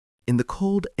In the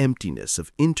cold emptiness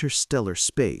of interstellar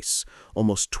space,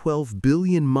 almost 12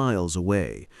 billion miles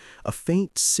away, a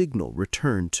faint signal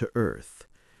returned to Earth.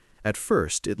 At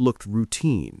first, it looked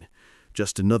routine,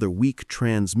 just another weak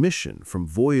transmission from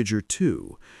Voyager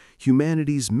 2,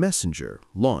 humanity's messenger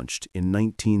launched in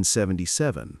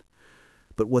 1977.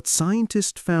 But what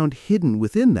scientists found hidden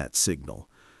within that signal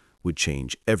would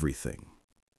change everything.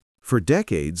 For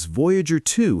decades, Voyager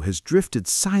 2 has drifted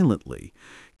silently,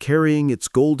 carrying its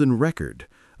golden record,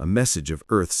 a message of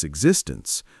Earth's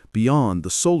existence, beyond the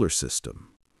solar system.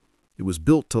 It was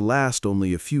built to last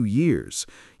only a few years,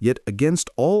 yet against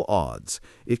all odds,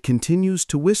 it continues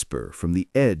to whisper from the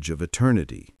edge of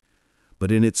eternity.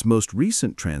 But in its most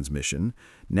recent transmission,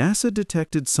 NASA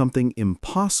detected something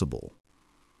impossible.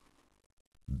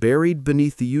 Buried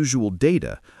beneath the usual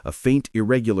data, a faint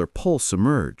irregular pulse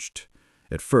emerged.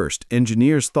 At first,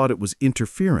 engineers thought it was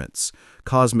interference,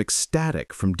 cosmic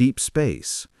static from deep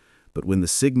space. But when the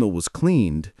signal was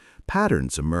cleaned,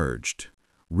 patterns emerged.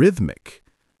 Rhythmic,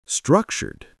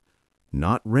 structured,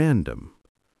 not random.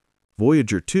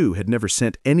 Voyager 2 had never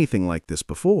sent anything like this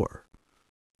before.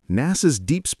 NASA's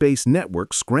Deep Space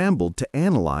Network scrambled to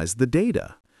analyze the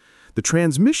data. The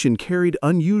transmission carried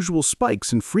unusual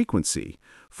spikes in frequency,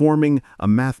 forming a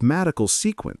mathematical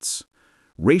sequence.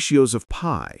 Ratios of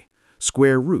pi,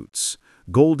 square roots,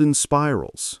 golden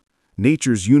spirals,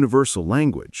 nature's universal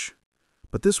language.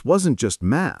 But this wasn't just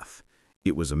math,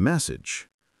 it was a message.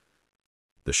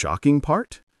 The shocking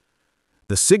part?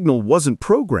 The signal wasn't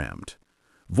programmed.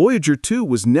 Voyager 2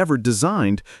 was never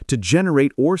designed to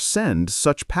generate or send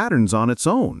such patterns on its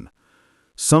own.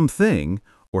 Something,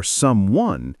 or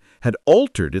someone, had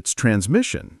altered its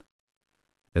transmission.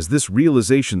 As this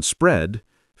realization spread,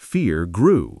 fear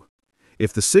grew.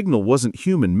 If the signal wasn't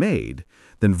human-made,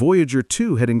 then Voyager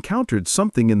 2 had encountered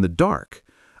something in the dark,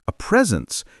 a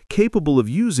presence capable of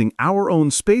using our own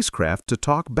spacecraft to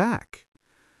talk back.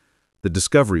 The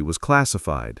discovery was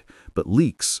classified, but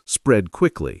leaks spread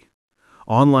quickly.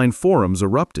 Online forums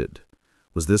erupted.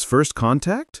 Was this first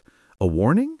contact? A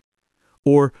warning?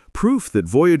 Or proof that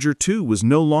Voyager 2 was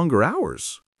no longer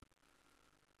ours?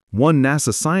 One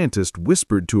NASA scientist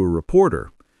whispered to a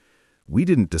reporter, "We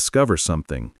didn't discover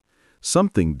something.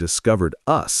 Something discovered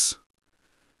us."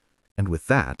 And with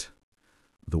that,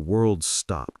 the world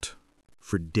stopped.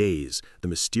 For days, the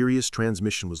mysterious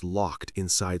transmission was locked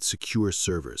inside secure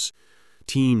servers.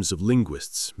 Teams of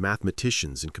linguists,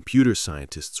 mathematicians, and computer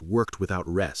scientists worked without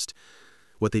rest.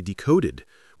 What they decoded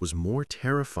was more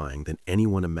terrifying than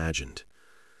anyone imagined.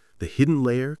 The hidden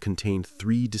layer contained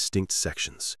 3 distinct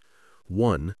sections.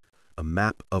 1, a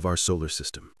map of our solar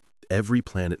system, every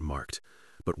planet marked,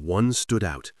 but one stood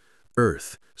out,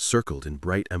 Earth, circled in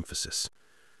bright emphasis.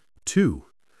 2,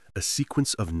 a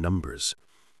sequence of numbers,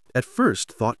 at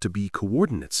first thought to be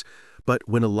coordinates, but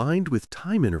when aligned with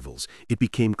time intervals, it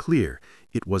became clear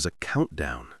it was a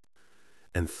countdown.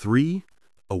 And 3,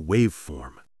 a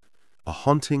waveform, a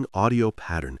haunting audio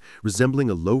pattern resembling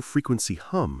a low-frequency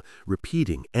hum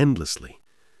repeating endlessly.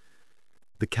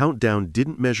 The countdown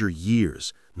didn't measure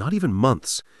years, not even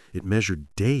months, it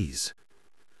measured days.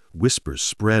 Whispers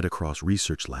spread across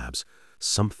research labs.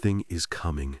 Something is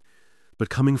coming. But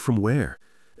coming from where?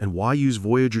 And why use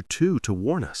Voyager 2 to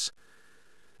warn us?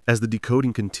 As the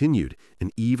decoding continued,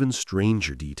 an even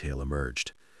stranger detail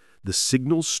emerged. The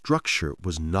signal's structure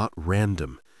was not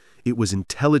random. It was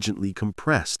intelligently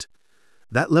compressed.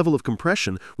 That level of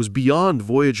compression was beyond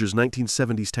Voyager's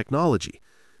 1970s technology,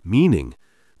 meaning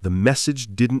the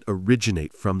message didn't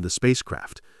originate from the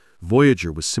spacecraft.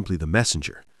 Voyager was simply the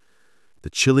messenger. The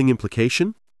chilling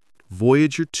implication?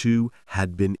 Voyager 2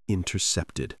 had been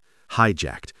intercepted,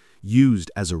 hijacked, used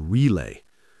as a relay.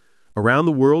 Around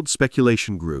the world,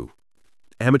 speculation grew.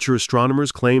 Amateur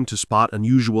astronomers claimed to spot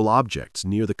unusual objects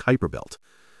near the Kuiper Belt.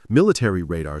 Military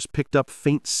radars picked up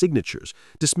faint signatures,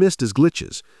 dismissed as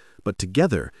glitches, but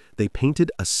together they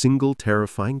painted a single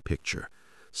terrifying picture.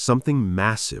 Something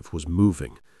massive was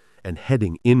moving and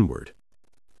heading inward.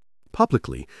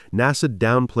 Publicly, NASA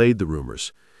downplayed the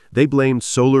rumors. They blamed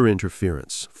solar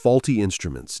interference, faulty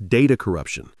instruments, data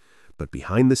corruption. But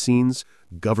behind the scenes,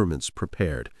 governments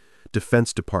prepared.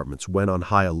 Defense departments went on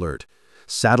high alert.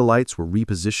 Satellites were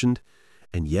repositioned,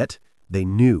 and yet they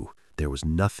knew there was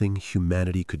nothing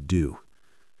humanity could do.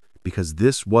 Because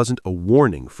this wasn't a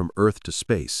warning from Earth to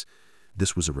space.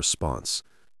 This was a response,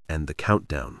 and the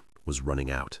countdown was running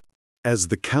out. As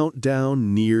the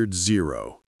countdown neared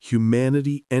 0,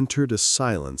 humanity entered a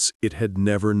silence it had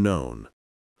never known.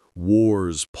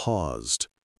 Wars paused,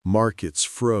 markets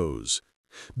froze,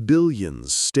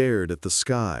 billions stared at the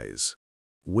skies,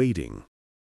 waiting.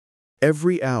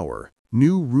 Every hour,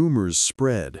 new rumors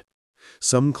spread,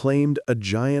 Some claimed a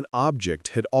giant object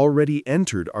had already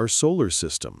entered our solar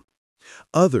system.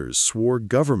 Others swore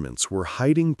governments were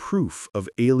hiding proof of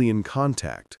alien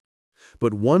contact.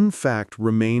 But one fact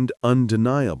remained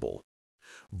undeniable.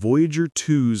 Voyager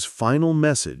 2's final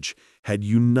message had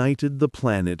united the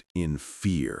planet in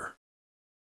fear.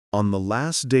 On the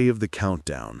last day of the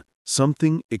countdown,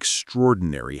 something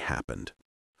extraordinary happened.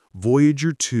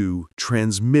 Voyager 2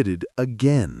 transmitted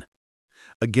again.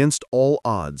 Against all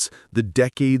odds, the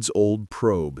decades-old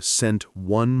probe sent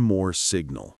one more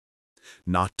signal.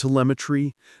 Not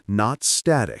telemetry, not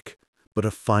static, but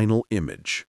a final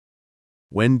image.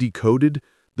 When decoded,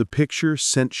 the picture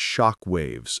sent shock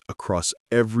waves across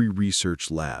every research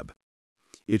lab.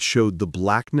 It showed the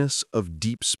blackness of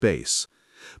deep space,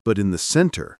 but in the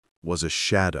center was a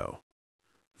shadow.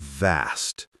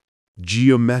 Vast,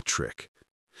 geometric.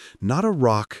 Not a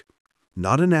rock,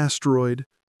 not an asteroid,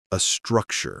 a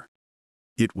structure.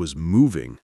 It was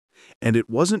moving, and it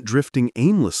wasn't drifting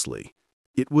aimlessly.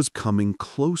 It was coming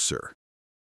closer.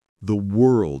 The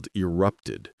world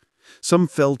erupted. Some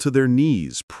fell to their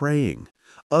knees, praying.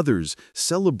 Others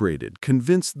celebrated,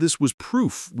 convinced this was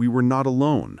proof we were not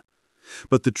alone.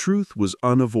 But the truth was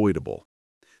unavoidable.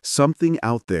 Something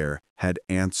out there had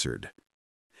answered.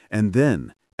 And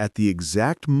then, at the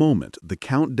exact moment the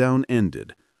countdown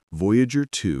ended, Voyager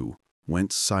 2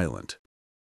 went silent.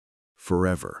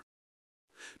 Forever.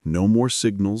 No more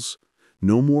signals,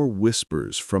 no more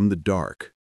whispers from the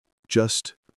dark.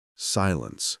 Just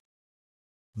silence.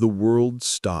 The world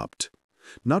stopped,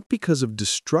 not because of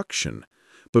destruction,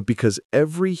 but because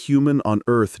every human on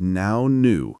Earth now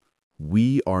knew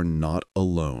we are not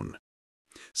alone.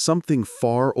 Something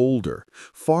far older,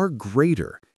 far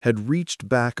greater, had reached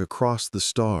back across the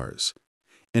stars,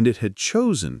 and it had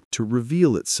chosen to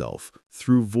reveal itself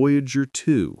through Voyager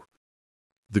 2.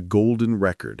 The golden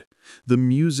record, the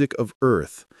music of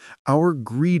Earth, our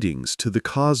greetings to the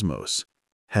cosmos,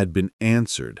 had been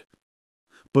answered.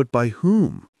 But by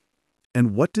whom?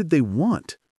 And what did they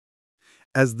want?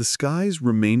 As the skies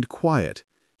remained quiet,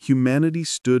 humanity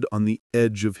stood on the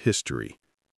edge of history.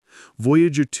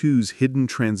 Voyager 2's hidden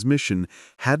transmission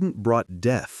hadn't brought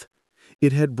death.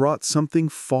 It had brought something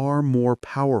far more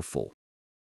powerful.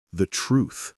 The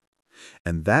truth.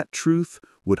 And that truth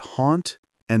would haunt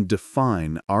and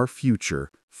define our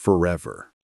future forever.